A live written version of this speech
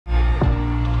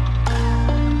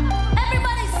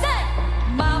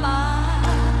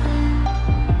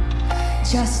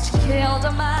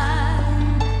a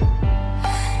man,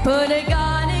 put a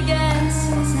gun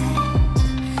against his head,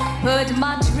 put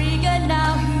my trigger,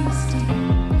 now he's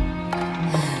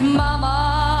dead.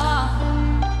 Mama,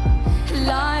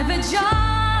 life had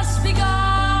just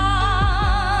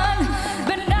begun,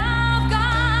 but now I've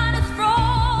got a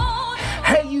throne.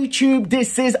 Hey YouTube,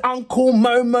 this is Uncle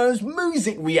Momo's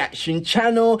music reaction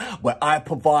channel, where I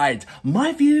provide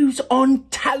my views on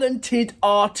talented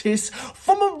artists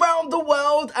from around the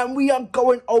world, and we are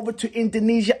going over to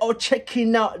Indonesia or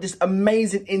checking out this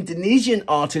amazing Indonesian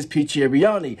artist Putri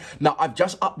Ariani. Now, I've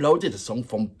just uploaded a song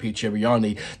from Putri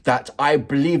Ariani that I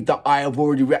believe that I have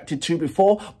already reacted to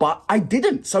before, but I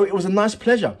didn't, so it was a nice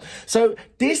pleasure. So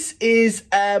this is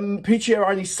Putri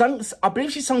Ariani sung, I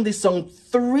believe she sung this song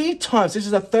 3 times. This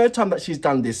is the 3rd time that she's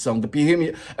done this song, the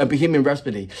Bohemian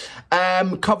Rhapsody,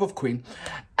 cover of Queen.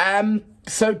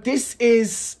 So this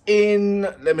is in,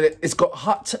 it's got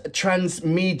Hut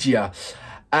TRANSMEDIA.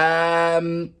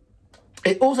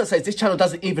 It also says this channel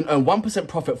doesn't even earn 1%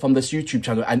 profit from this YouTube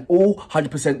channel, and all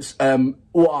 100%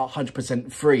 all are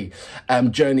 100% free.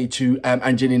 Journey to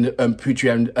Angelina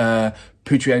Putri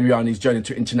Ariani's journey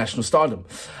to international stardom.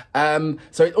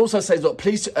 So it also says, look,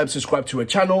 please subscribe to her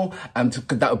channel,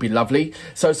 that would be lovely.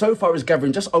 So far it's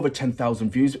gathering just over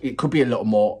 10,000 views. It could be a little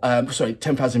more, sorry,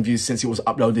 10,000 views since it was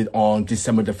uploaded on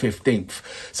December the 15th.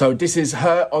 So this is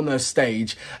her on her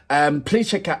stage. Please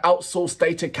check out Outsourced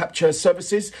Data Capture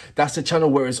Services. That's the channel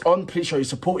where it's on. Please show your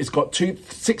support. It's got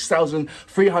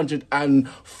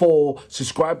 6,304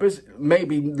 subscribers.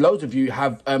 Maybe loads of you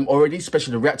have already,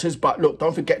 especially the reactors, but look,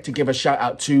 don't forget to give a shout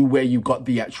out to where you got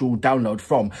the actual download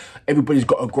from. Everybody's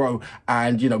got to grow,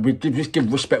 and you know, we just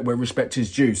give respect where respect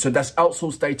is due. So that's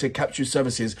Outsourced Data Capture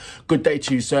Services. Good day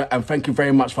to you, sir, and thank you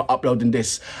very much for uploading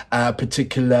this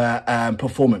particular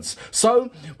performance. So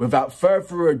without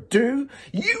further ado,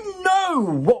 you know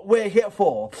what we're here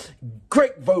for.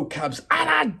 Great vocabs and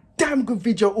a damn good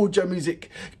video audio music.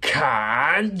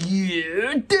 Can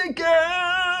you dig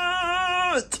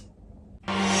it?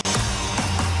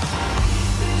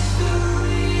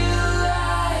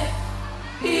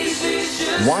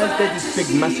 Why is there this big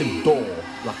massive door,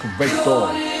 like a red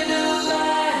door?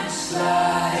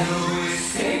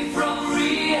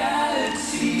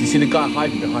 You see the guy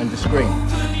hiding behind the screen?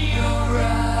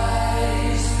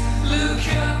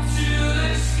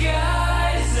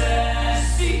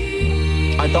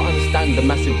 I don't understand the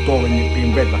massive door and it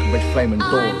being red, like a red flaming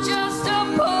door.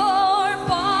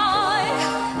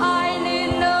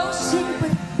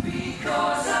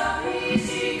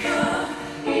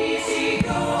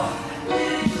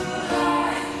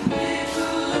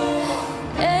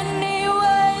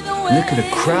 Look at the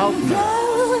crowd now.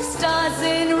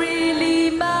 Doesn't really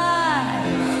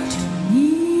matter to me.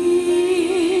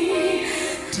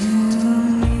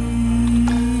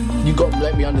 You got to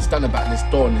let me understand about this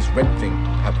door and this red thing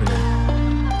happening.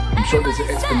 I'm sure there's an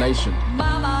explanation.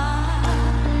 Mama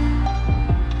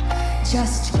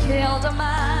just killed a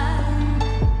man,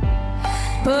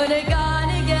 put a gun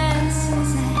against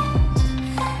his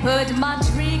head, put my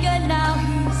trigger, now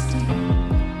he's dead.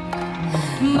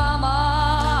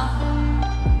 Mama,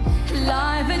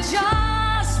 life had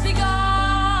just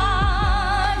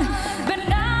begun, but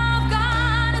now I've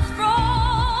got to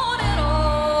throw it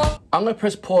all. I'm going to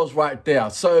press pause right there.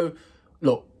 So,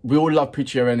 look, we all love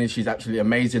Putri Ariani. She's absolutely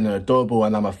amazing and adorable,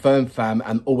 and I'm a firm fan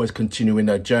and always continuing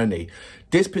her journey.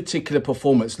 This particular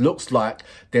performance looks like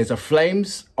there's a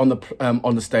flames on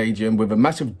the stadium with a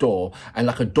massive door and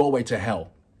like a doorway to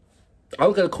hell.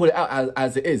 I'm going to call it out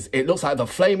as it is. It looks like the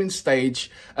flaming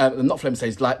stage, not flaming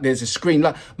stage, like there's a scream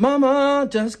like, Mama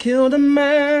just killed a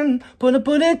man, put a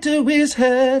bullet to his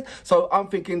head. So I'm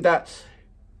thinking that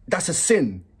that's a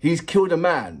sin. He's killed a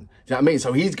man. Do you know what I mean?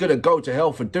 So he's going to go to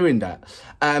hell for doing that.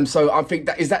 So I think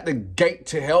that, is that the gate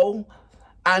to hell?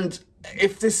 And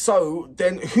if this so,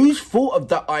 then who's thought of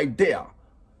that idea?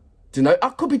 Do you know? I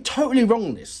could be totally wrong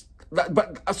on this.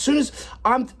 But as soon as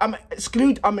I'm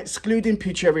excluding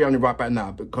Putri Ariani right back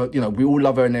now, because you know we all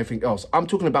love her and everything else. I'm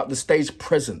talking about the stage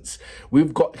presence.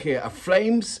 We've got here a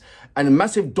flames and a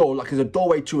massive door, like it's a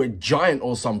doorway to a giant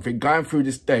or something, going through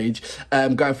this stage,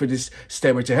 going through this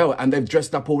stairway to hell, and they've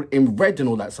dressed up all in red and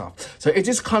all that stuff. So it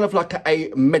is kind of like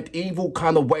a medieval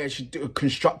kind of way of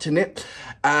constructing it,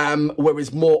 where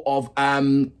it's more of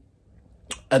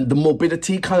the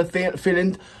morbidity kind of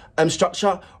feeling.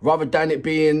 Structure, rather than it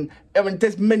being, I mean,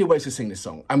 there's many ways to sing this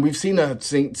song, and we've seen her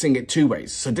sing it 2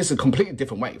 ways, so this is a completely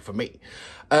different way for me.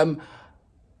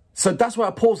 So that's why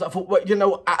I paused. I thought, well, you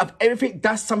know, out of everything,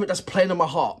 that's something that's playing on my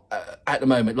heart at the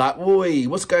moment. Like, oi,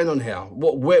 what's going on here?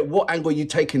 What angle are you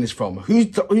taking this from?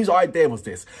 Whose idea was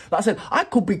this? Like I said, I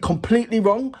could be completely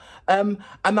wrong. And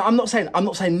I'm not saying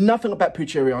nothing about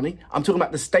Putri Ariani. I'm talking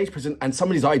about the stage presence and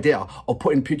somebody's idea of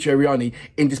putting Putri Ariani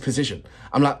in this position.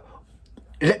 I'm like,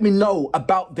 let me know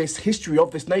about this history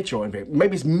of this nature or anything.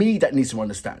 Maybe it's me that needs to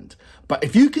understand. But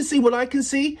if you can see what I can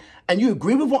see and you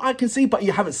agree with what I can see, but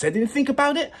you haven't said anything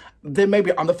about it, then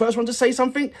maybe I'm the first one to say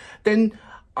something. Then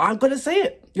I'm going to say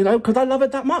it, you know, because I love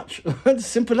it that much. As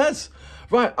simple as.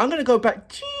 Right, I'm going to go back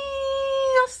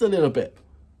just a little bit.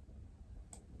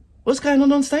 What's going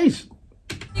on stage?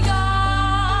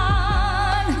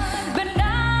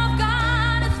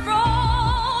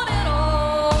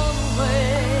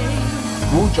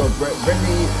 Wardrobe,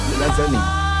 Remy Lazeni.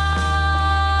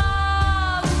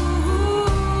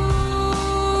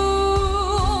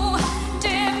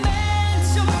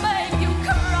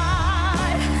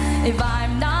 If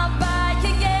I'm not back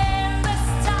again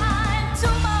this time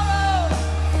tomorrow,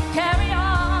 carry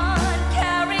on,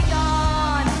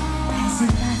 as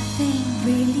if nothing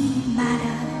really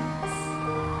matters.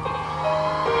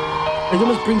 It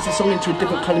almost brings the song into a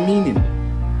different kind of meaning.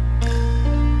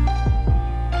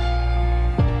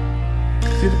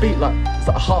 See the beat, like, it's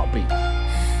like a heartbeat.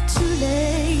 Too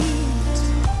late,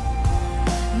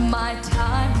 my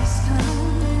time has come.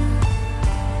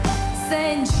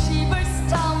 Send shivers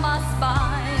down my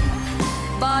spine,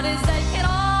 body's aching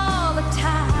all the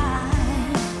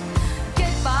time.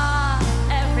 Goodbye,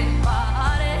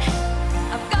 everybody,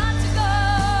 I've got to go.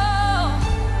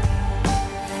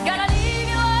 Gotta leave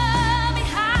you all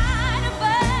behind and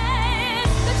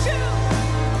face the truth.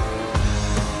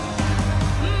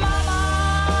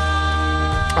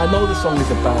 I know the song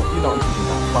is about, you know what I'm talking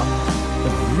about,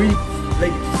 but the brief,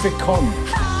 like, thick on.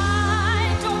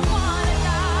 I don't wanna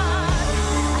die.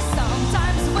 I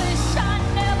sometimes wish I'd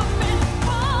never been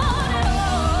born at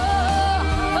all.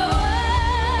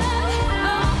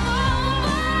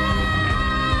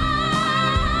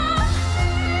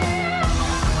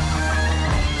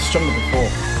 Stronger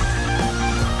before.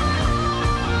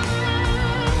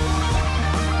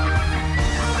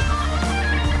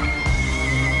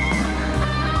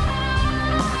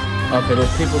 Okay,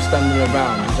 there's people standing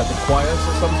around. Is that the choirs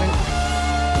or something?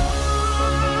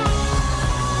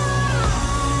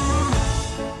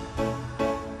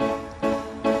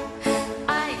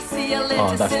 I see a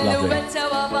little that's lovely. silhouette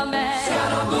of a man.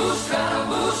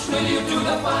 Scaramouche, will you do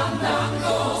the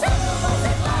fandango?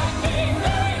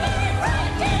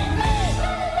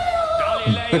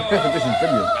 This is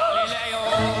brilliant.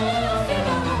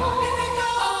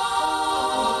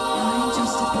 I'm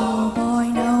just a poor boy,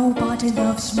 nobody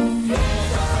loves me.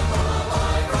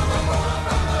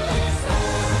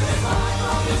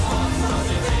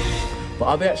 But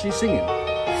are they actually singing?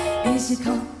 Easy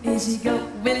come, easy go,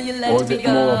 will you let Or is me it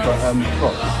go? more of a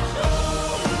props?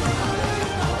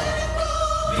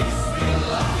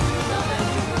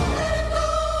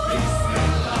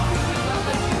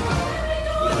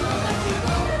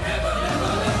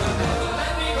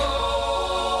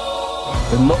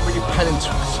 They're not really panning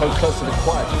so close to the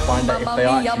choir to find out if they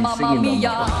are actually singing or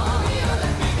not.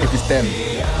 If it's them.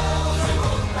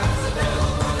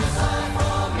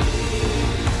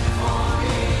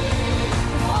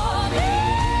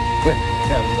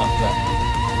 Yeah, I love that.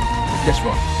 Guess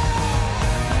what?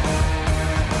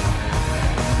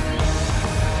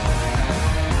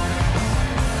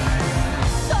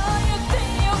 So you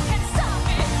think you can stop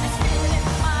me? It's written in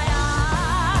my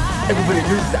eyes. Everybody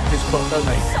loses at this point, don't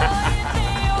they? So you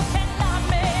think you can love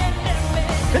me and leave me?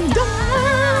 And die!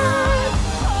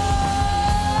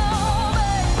 Oh,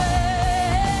 baby,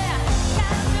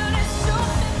 can't do this to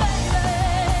me,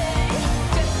 baby.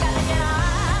 Just gotta get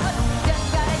out, just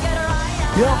gotta get right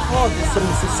out. You know how hard this song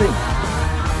is to sing?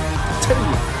 I'm telling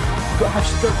you, you've got to have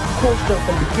stroke, chord stroke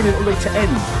from beginning all the way to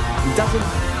end. It doesn't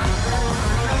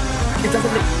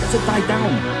die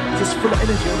down. It's just full of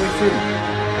energy all the way through.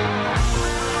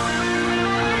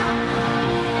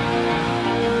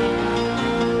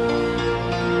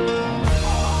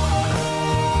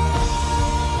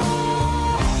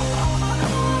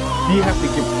 You have to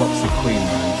give props to Queen,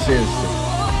 man. Seriously.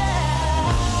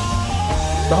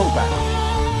 The whole band.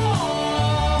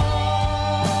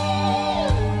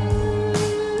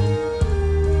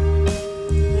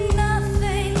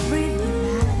 Nothing really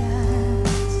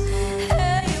matters.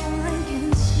 Anyone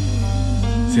can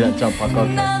see. See that jump? Okay, I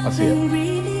see Nothing it.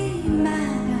 really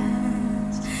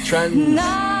matters. Trans 7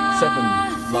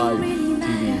 Live Really TV.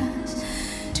 matters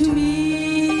to me.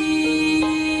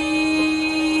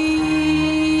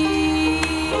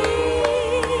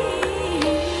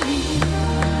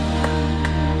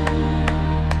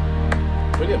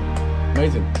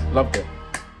 Loved it.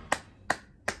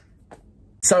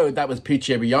 So that was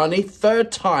Putri Ariani,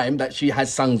 third time that she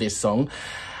has sung this song.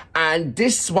 And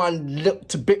this one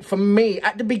looked a bit, for me,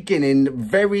 at the beginning,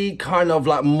 very kind of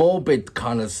like morbid,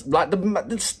 kind of, like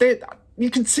you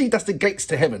can see that's the gates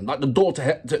to heaven, like the door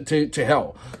to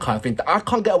hell kind of thing. I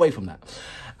can't get away from that.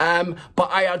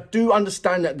 But I do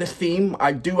understand that the theme,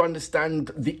 I do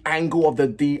understand the angle of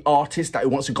the artist that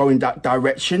wants to go in that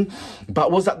direction.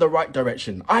 But was that the right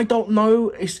direction? I don't know.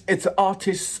 It's an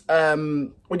artist, what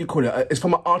do you call it? It's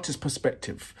from an artist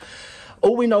perspective.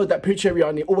 All we know that Putri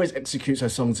Ariani always executes her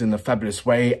songs in a fabulous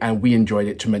way, and we enjoyed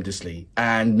it tremendously.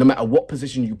 And no matter what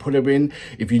position you put her in,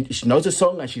 if she knows a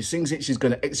song and she sings it, she's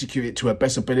going to execute it to her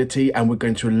best ability, and we're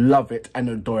going to love it and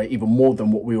adore it even more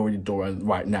than what we already adore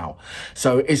right now.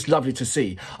 So it's lovely to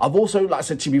see. I've also, like I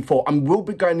said to you before, I will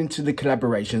be going into the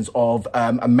collaborations of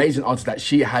amazing artists that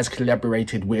she has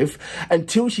collaborated with,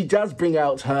 until she does bring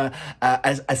out her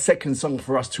as a second song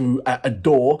for us to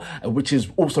adore, which is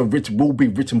also will be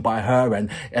written by her. And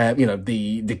you know,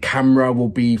 the camera will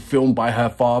be filmed by her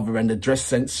father, and the dress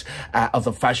sense of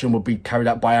the fashion will be carried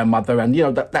out by her mother, and you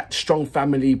know, that strong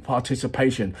family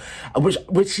participation,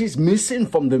 which is missing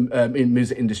from the in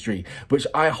music industry, which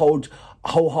I hold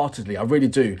wholeheartedly. I really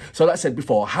do. So like I said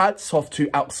before, hats off to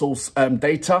Outsource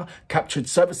Data Captured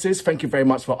Services. Thank you very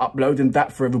much for uploading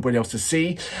that for everybody else to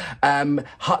see.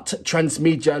 Hut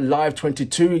Transmedia Live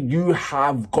 22, you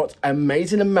have got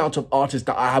amazing amount of artists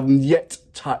that I haven't yet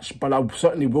touched, but I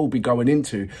certainly will be going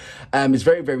into. It's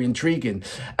very, very intriguing.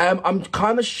 I'm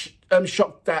kind of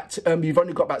shocked that you've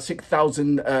only got about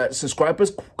 6,000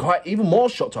 subscribers. Quite even more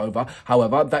shocked over,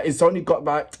 however, that it's only got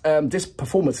about this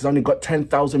performance has only got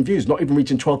 10,000 views, not even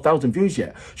reaching 12,000 views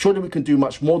yet. Surely we can do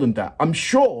much more than that. I'm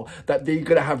sure that they're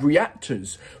going to have reacting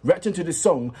to this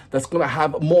song that's going to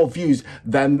have more views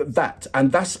than that,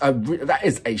 and that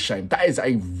is a shame. That is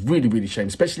a really, really shame,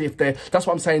 especially if that's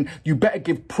what I'm saying. You better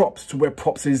give props to where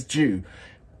props is due.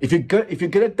 If you're going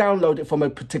to download it from a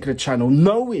particular channel,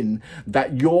 knowing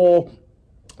that your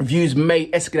views may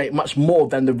escalate much more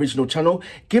than the original channel,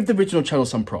 give the original channel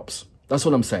some props. That's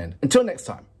what I'm saying. Until next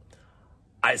time,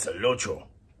 I salute you.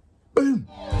 Boom.